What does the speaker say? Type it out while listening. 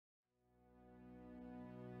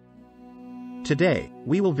Today,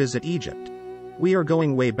 we will visit Egypt. We are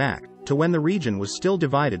going way back, to when the region was still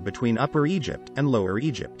divided between Upper Egypt and Lower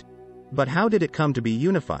Egypt. But how did it come to be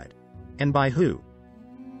unified? And by who?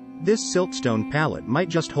 This siltstone palette might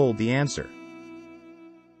just hold the answer.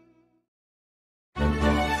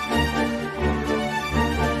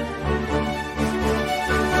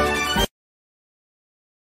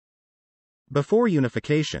 Before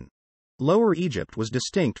unification, Lower Egypt was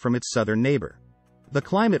distinct from its southern neighbor. The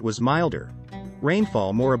climate was milder,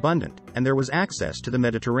 rainfall more abundant, and there was access to the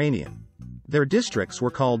Mediterranean. Their districts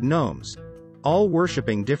were called nomes, all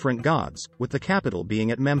worshipping different gods, with the capital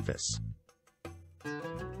being at Memphis.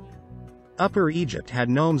 Upper Egypt had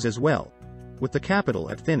nomes as well, with the capital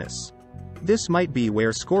at Thinis. This might be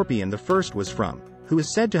where Scorpion I was from, who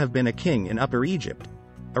is said to have been a king in Upper Egypt,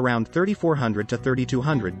 around 3400 to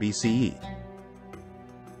 3200 BCE.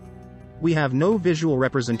 We have no visual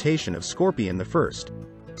representation of Scorpion I,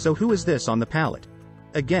 so who is this on the palette?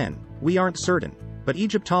 Again, we aren't certain, but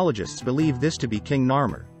Egyptologists believe this to be King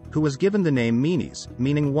Narmer, who was given the name Menes,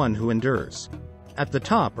 meaning one who endures. At the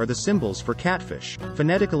top are the symbols for catfish,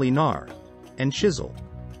 phonetically nar, and chisel,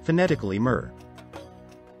 phonetically myrrh.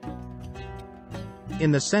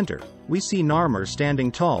 In the center, we see Narmer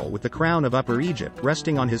standing tall with the crown of Upper Egypt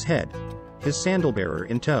resting on his head, his sandalbearer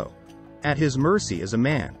in tow. At his mercy is a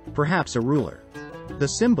man, perhaps a ruler. The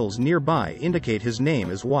symbols nearby indicate his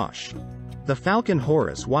name as Wash. The falcon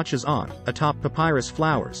Horus watches on, atop papyrus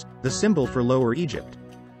flowers, the symbol for Lower Egypt,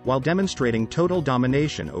 while demonstrating total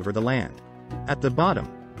domination over the land. At the bottom,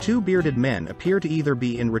 two bearded men appear to either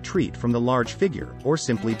be in retreat from the large figure, or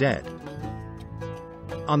simply dead.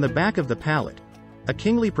 On the back of the palette, a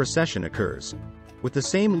kingly procession occurs, with the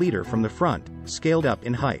same leader from the front, scaled up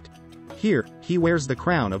in height. Here, he wears the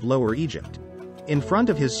crown of Lower Egypt. In front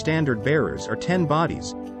of his standard bearers are 10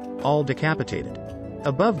 bodies, all decapitated.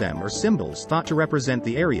 Above them are symbols thought to represent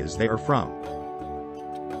the areas they are from.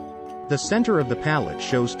 The center of the palette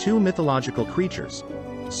shows two mythological creatures,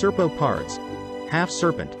 serpopards, half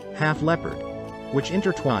serpent, half leopard, which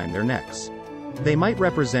intertwine their necks. They might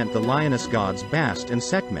represent the lioness gods Bast and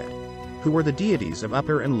Sekhmet, who were the deities of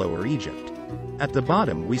Upper and Lower Egypt. At the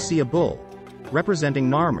bottom we see a bull, representing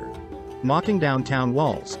Narmer, knocking down town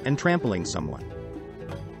walls and trampling someone.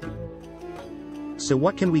 So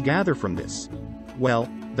what can we gather from this? Well,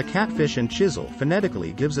 the catfish and chisel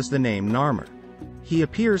phonetically gives us the name Narmer. He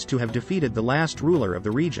appears to have defeated the last ruler of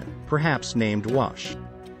the region, perhaps named Wash.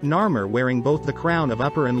 Narmer wearing both the crown of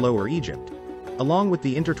Upper and Lower Egypt, along with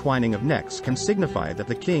the intertwining of necks, can signify that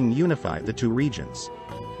the king unified the two regions.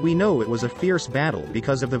 We know it was a fierce battle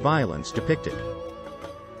because of the violence depicted.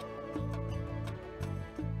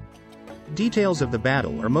 Details of the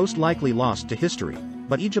battle are most likely lost to history,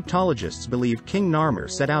 but Egyptologists believe King Narmer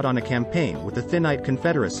set out on a campaign with the Thinite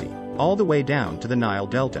Confederacy, all the way down to the Nile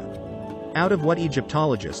Delta. Out of what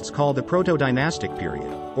Egyptologists call the Proto-Dynastic period,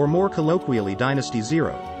 or more colloquially Dynasty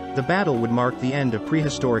Zero, the battle would mark the end of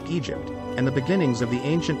prehistoric Egypt, and the beginnings of the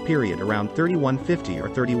ancient period around 3150 or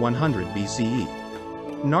 3100 BCE.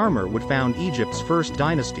 Narmer would found Egypt's first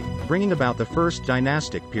dynasty, bringing about the first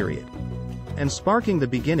dynastic period, and sparking the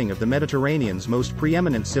beginning of the Mediterranean's most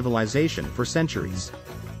preeminent civilization for centuries.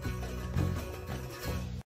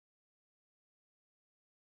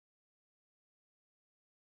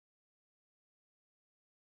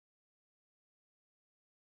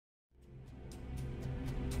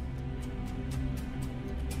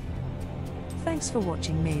 Thanks for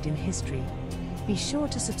watching Made in History. Be sure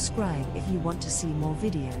to subscribe if you want to see more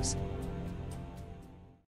videos.